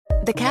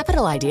The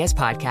Capital Ideas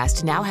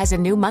Podcast now has a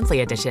new monthly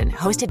edition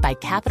hosted by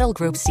Capital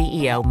Group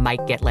CEO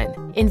Mike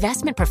Gitlin.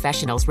 Investment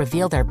professionals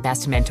reveal their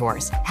best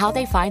mentors, how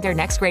they find their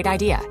next great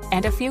idea,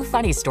 and a few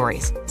funny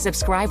stories.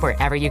 Subscribe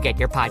wherever you get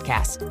your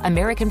podcasts.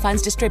 American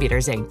Funds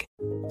Distributors, Inc.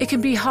 It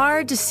can be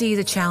hard to see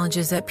the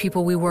challenges that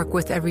people we work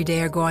with every day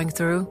are going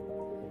through.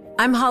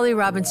 I'm Holly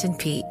Robinson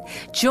Pete.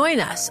 Join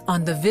us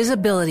on The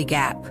Visibility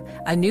Gap,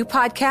 a new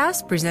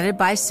podcast presented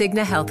by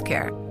Cigna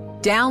Healthcare.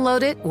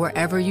 Download it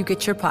wherever you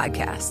get your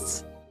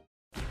podcasts.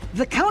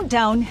 The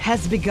countdown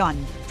has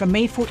begun. From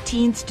May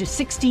 14th to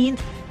 16th,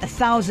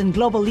 1,000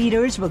 global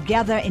leaders will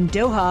gather in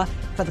Doha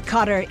for the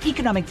Qatar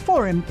Economic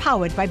Forum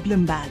powered by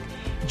Bloomberg.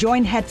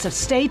 Join heads of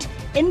state,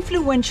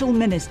 influential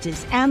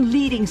ministers, and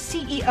leading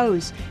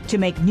CEOs to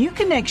make new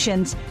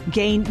connections,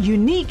 gain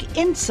unique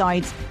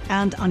insights,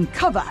 and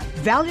uncover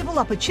valuable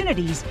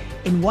opportunities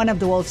in one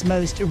of the world's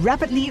most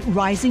rapidly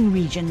rising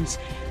regions.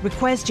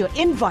 Request your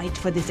invite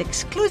for this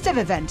exclusive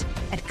event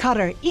at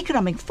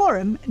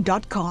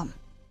QatarEconomicForum.com.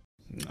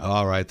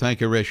 All right. Thank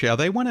you, Rish. Yeah,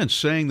 they went in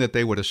saying that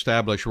they would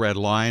establish red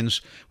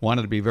lines,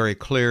 wanted to be very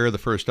clear. The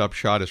first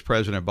upshot is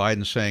President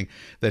Biden saying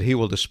that he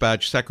will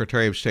dispatch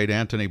Secretary of State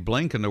Antony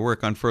Blinken to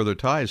work on further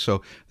ties.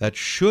 So that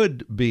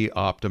should be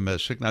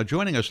optimistic. Now,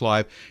 joining us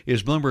live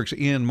is Bloomberg's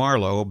Iain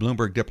Marlow, a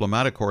Bloomberg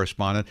diplomatic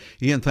correspondent.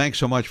 Iain, thanks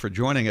so much for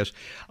joining us.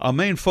 Our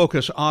main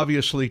focus,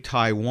 obviously,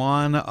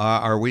 Taiwan.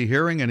 Are we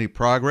hearing any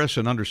progress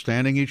in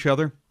understanding each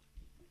other?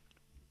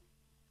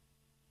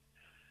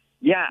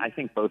 Yeah, I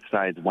think both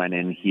sides went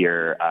in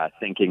here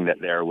thinking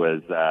that there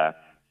was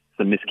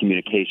some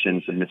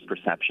miscommunication, some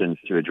misperceptions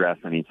to address.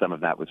 I mean, some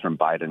of that was from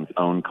Biden's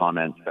own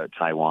comments about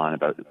Taiwan,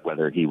 about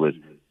whether he was,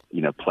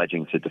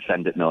 pledging to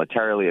defend it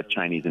militarily if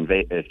China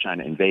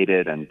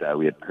invaded. And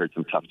we had heard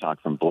some tough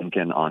talk from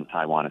Blinken on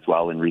Taiwan as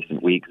well in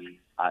recent weeks.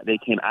 They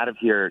came out of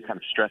here kind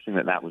of stressing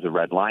that that was a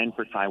red line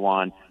for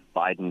Taiwan.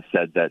 Biden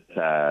said that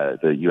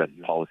the U.S.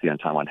 policy on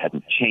Taiwan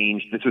hadn't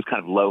changed. This was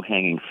kind of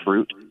low-hanging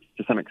fruit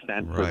to some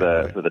extent for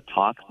the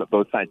talks, but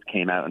both sides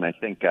came out, and I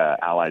think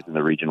allies in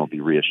the region will be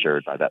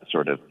reassured by that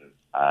sort of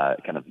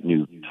kind of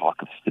new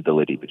talk of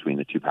stability between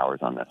the two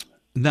powers on this.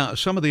 Now,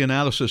 some of the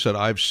analysis that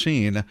I've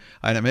seen,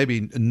 and it may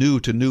be new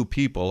to new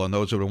people, and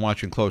those who have been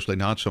watching closely,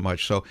 not so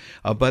much so,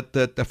 but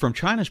that from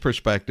China's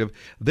perspective,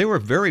 they were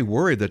very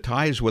worried that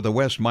ties with the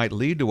West might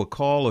lead to a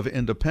call of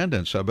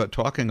independence, about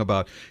talking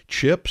about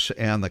chips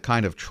and the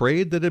kind of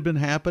trade that had been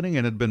happening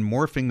and had been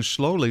morphing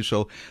slowly.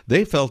 So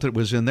they felt it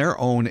was in their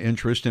own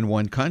interest in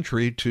one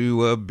country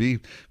to be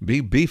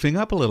beefing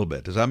up a little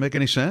bit. Does that make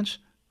any sense?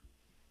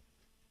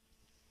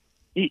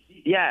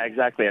 Yeah,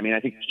 exactly. I mean, I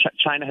think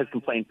China has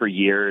complained for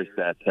years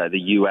that the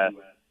U.S.,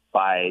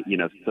 by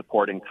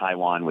supporting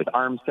Taiwan with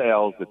arms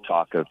sales, with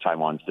talk of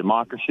Taiwan's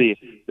democracy,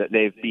 that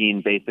they've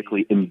been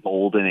basically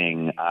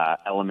emboldening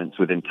elements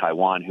within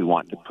Taiwan who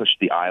want to push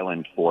the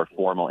island for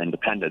formal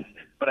independence.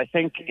 But I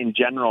think in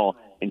general,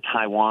 in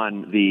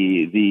Taiwan,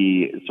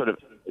 the sort of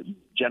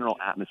general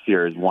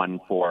atmosphere is one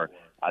for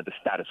the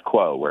status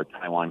quo, where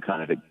Taiwan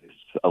kind of exists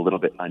a little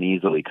bit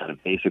uneasily, kind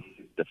of basic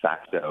de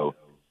facto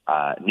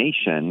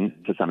nation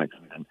to some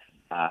extent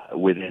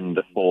within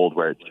the fold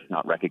where it's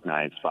not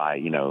recognized by,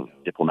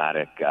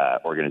 diplomatic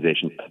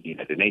organizations like the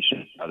United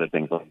Nations, other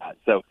things like that.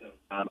 So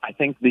I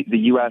think the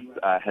U.S.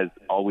 has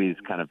always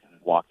kind of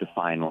walked a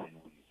fine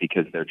line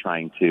because they're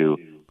trying to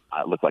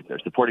look like they're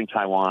supporting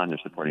Taiwan, they're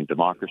supporting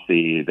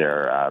democracy.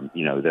 There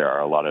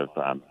are a lot of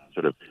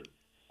sort of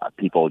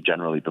people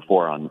generally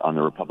before on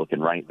the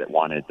Republican right that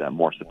wanted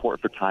more support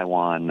for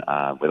Taiwan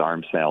with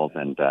arms sales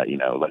and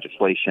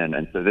legislation,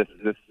 and so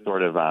this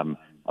sort of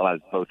allows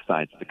both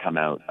sides to come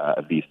out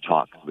of these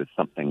talks with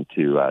something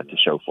to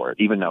show for it.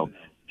 Even though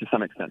to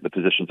some extent the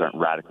positions aren't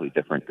radically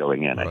different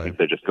going in, right. I think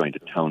they're just going to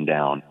tone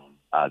down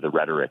the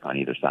rhetoric on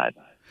either side.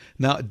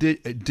 Now,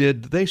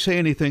 did they say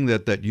anything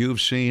that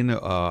you've seen?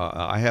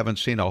 I haven't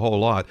seen a whole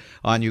lot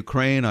on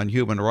Ukraine, on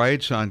human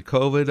rights, on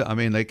COVID. I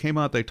mean, they came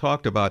out, they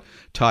talked about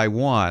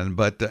Taiwan,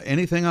 but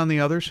anything on the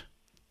others?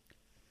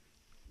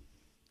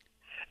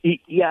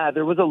 Yeah,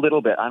 there was a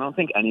little bit. I don't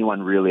think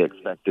anyone really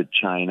expected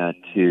China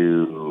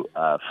to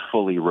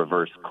fully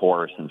reverse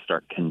course and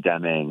start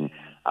condemning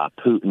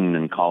Putin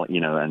and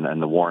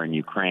and the war in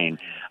Ukraine.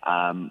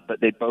 But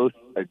they both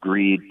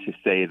agreed to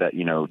say that,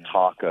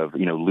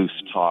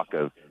 loose talk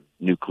of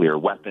nuclear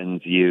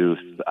weapons use,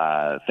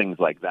 things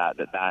like that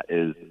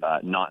is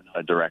not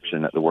a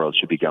direction that the world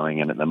should be going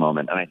in at the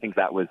moment. And I think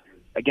that was,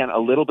 again, a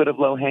little bit of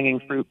low-hanging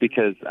fruit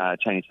because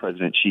Chinese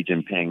President Xi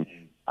Jinping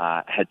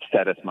had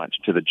said as much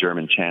to the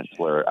German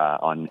Chancellor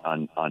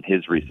on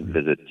his recent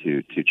visit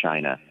to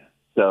China.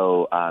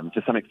 So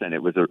to some extent,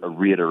 it was a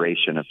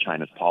reiteration of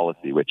China's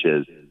policy, which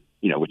is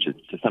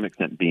to some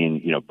extent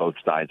being, both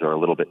sides are a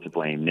little bit to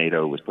blame.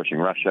 NATO was pushing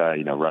Russia.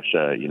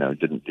 Russia,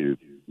 didn't do,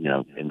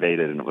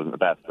 invaded and it wasn't the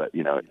best, but,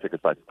 it took us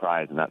by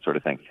surprise and that sort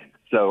of thing.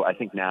 So I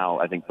think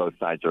both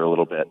sides are a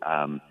little bit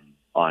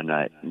on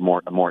a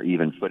more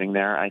even footing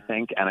there, I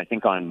think. And I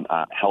think on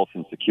health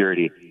and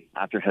security,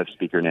 after House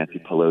Speaker Nancy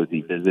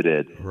Pelosi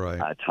visited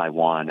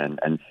Taiwan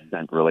and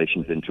sent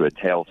relations into a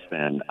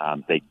tailspin,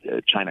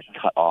 China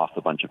cut off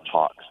a bunch of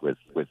talks with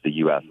the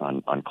U.S.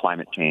 on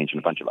climate change and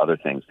a bunch of other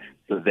things.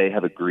 So they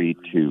have agreed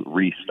to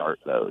restart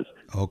those,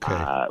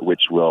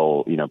 which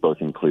will, both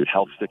include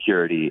health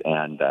security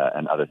and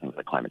other things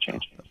like climate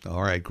change.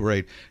 All right,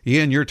 great.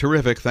 Iain, you're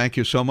terrific. Thank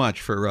you so much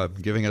for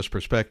giving us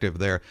perspective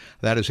there.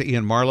 That is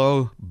Iain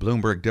Marlow,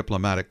 Bloomberg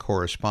diplomatic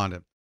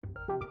correspondent.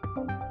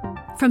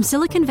 From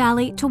Silicon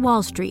Valley to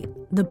Wall Street,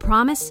 the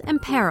promise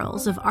and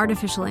perils of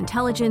artificial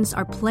intelligence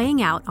are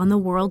playing out on the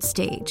world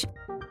stage.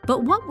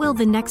 But what will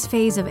the next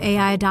phase of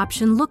AI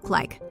adoption look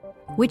like?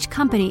 Which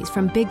companies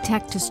from big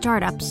tech to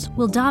startups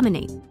will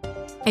dominate?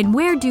 And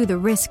where do the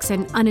risks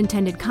and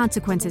unintended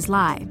consequences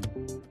lie?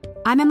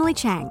 I'm Emily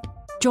Chang.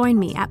 Join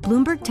me at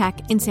Bloomberg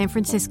Tech in San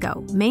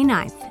Francisco, May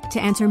 9th,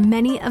 to answer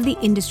many of the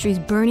industry's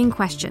burning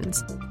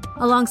questions,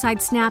 alongside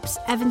Snap's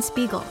Evan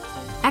Spiegel,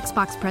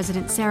 Xbox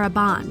President Sarah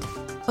Bond,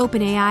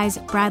 OpenAI's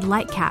Brad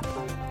Lightcap,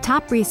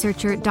 top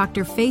researcher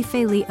Dr. Fei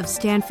Li of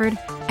Stanford,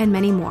 and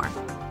many more.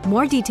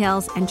 More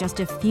details and just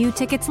a few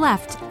tickets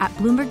left at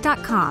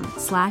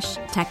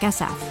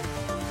Bloomberg.com/TechSF.